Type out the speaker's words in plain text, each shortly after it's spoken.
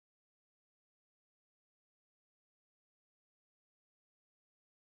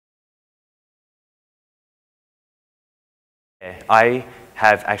Yeah, I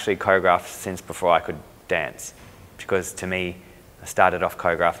have actually choreographed since before I could dance, because to me, I started off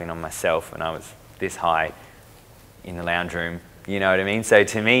choreographing on myself when I was this high in the lounge room, you know what I mean? So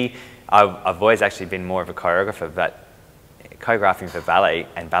to me, I've always actually been more of a choreographer, but choreographing for ballet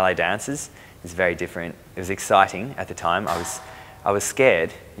and ballet dancers is very different. It was exciting at the time. I was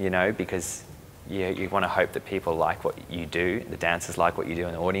scared, you know, because you want to hope that people like what you do, the dancers like what you do,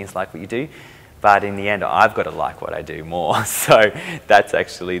 and the audience like what you do. But in the end, I've got to like what I do more. So that's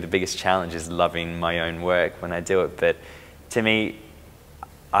actually the biggest challenge, is loving my own work when I do it. But to me,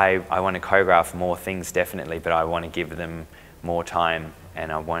 I want to choreograph more things, definitely, but I want to give them more time,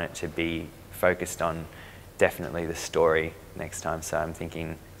 and I want it to be focused on definitely the story next time. So I'm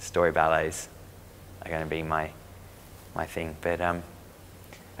thinking story ballets are going to be my thing. But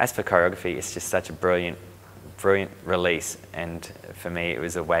as for choreography, it's just such a brilliant release, and for me, it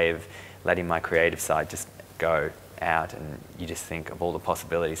was a way of letting my creative side just go out, and you just think of all the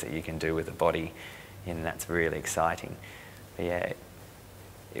possibilities that you can do with the body, and that's really exciting. But yeah,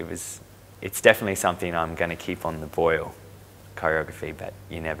 it's definitely something I'm going to keep on the boil, choreography, but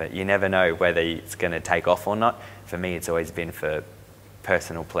you never know whether it's going to take off or not. For me, it's always been for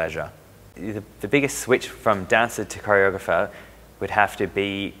personal pleasure. The biggest switch from dancer to choreographer would have to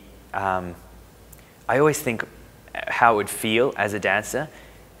be, I always think how it would feel as a dancer,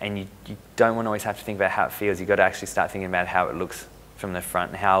 and you don't want to always have to think about how it feels. You've got to actually start thinking about how it looks from the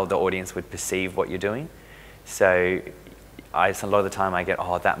front and how the audience would perceive what you're doing. So a lot of the time I get,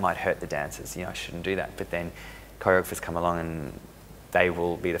 oh, that might hurt the dancers, you know, I shouldn't do that. But then choreographers come along and they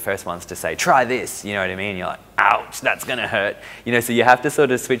will be the first ones to say, try this, you know what I mean? You're like, ouch, that's going to hurt. You know, so you have to sort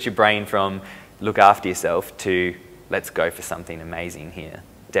of switch your brain from look after yourself to let's go for something amazing here,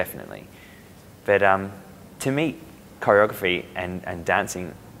 definitely. But to me, choreography and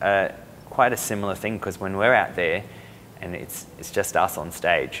dancing are quite a similar thing, because when we're out there and it's just us on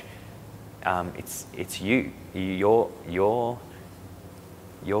stage, it's you. You're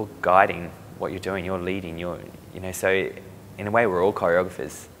guiding what you're doing. You're leading. You know. So in a way, we're all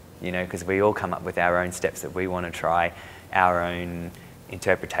choreographers. You know, because we all come up with our own steps that we want to try, our own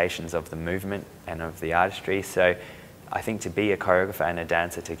interpretations of the movement and of the artistry. So I think to be a choreographer and a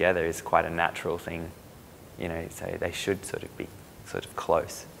dancer together is quite a natural thing. You know, so they should sort of be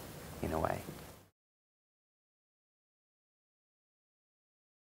close in a way.